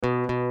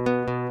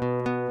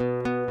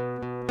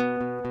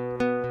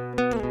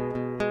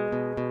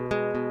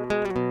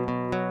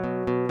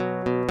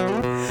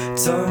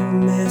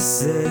Don't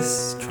miss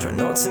this, try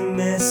not to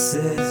miss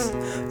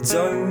this.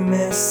 Don't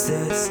miss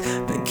this,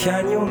 but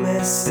can you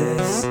miss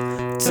this?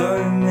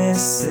 Don't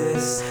miss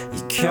this,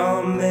 you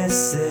can't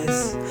miss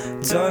this.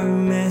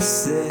 Don't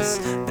miss this,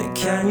 but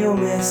can you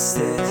miss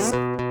this?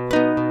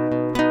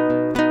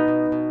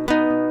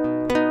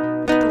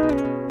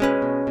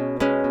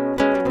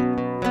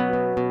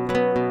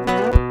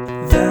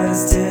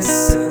 There's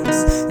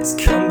distance, it's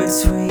come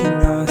between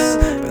us,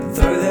 but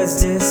though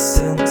there's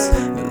distance,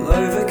 we'll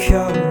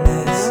overcome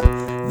this.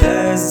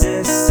 There's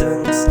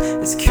distance,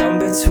 it's come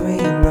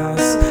between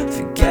us,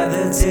 forget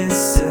the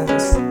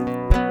distance.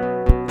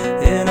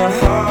 In a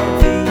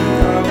heartbeat,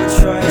 I would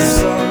try to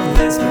stop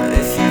this, but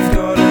if you've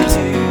gotta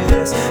do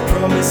this,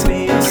 promise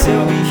me I'll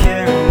still be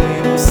here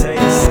and we will say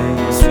the same.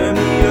 I'll swim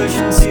the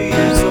ocean to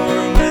your door,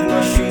 and with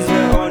my shoes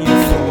wet on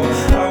your floor,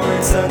 I'll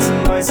return to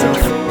myself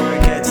before I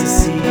get to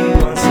see you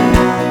once again.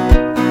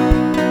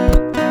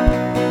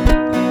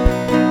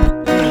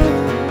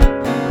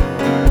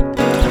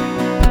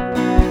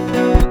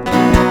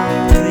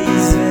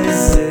 Please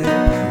visit,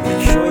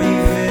 make sure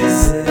you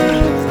visit.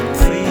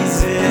 Please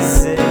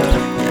visit,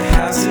 you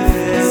have to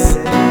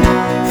visit.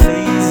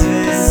 Please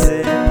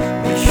visit,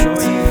 make sure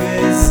you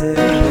visit.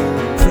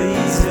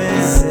 Please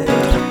visit.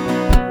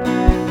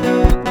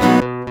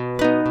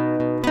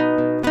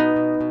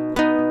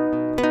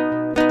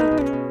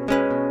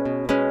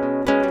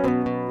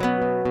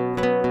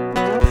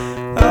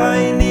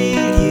 I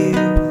need you,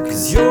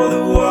 'cause you're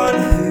the one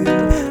who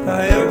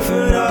I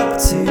open up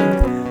to.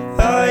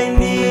 I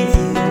need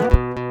you,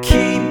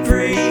 keep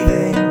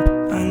breathing.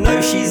 I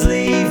know she's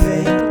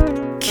leaving,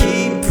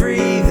 keep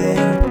breathing.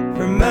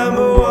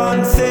 Remember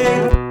one thing,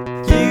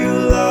 you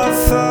love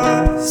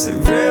her, so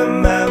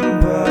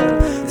remember,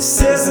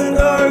 this isn't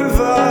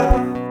over.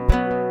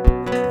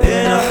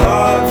 In a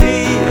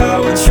heartbeat, I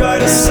would try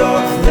to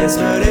stop this,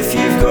 but if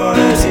you've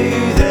gotta do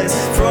this,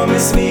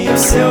 promise me you'll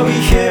still be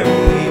here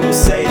and we will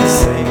say the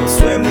same. I'll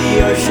swim the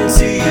ocean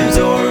to your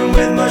door, and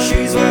with my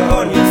shoes wet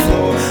on your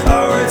floor,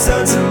 I'll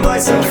return to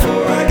myself for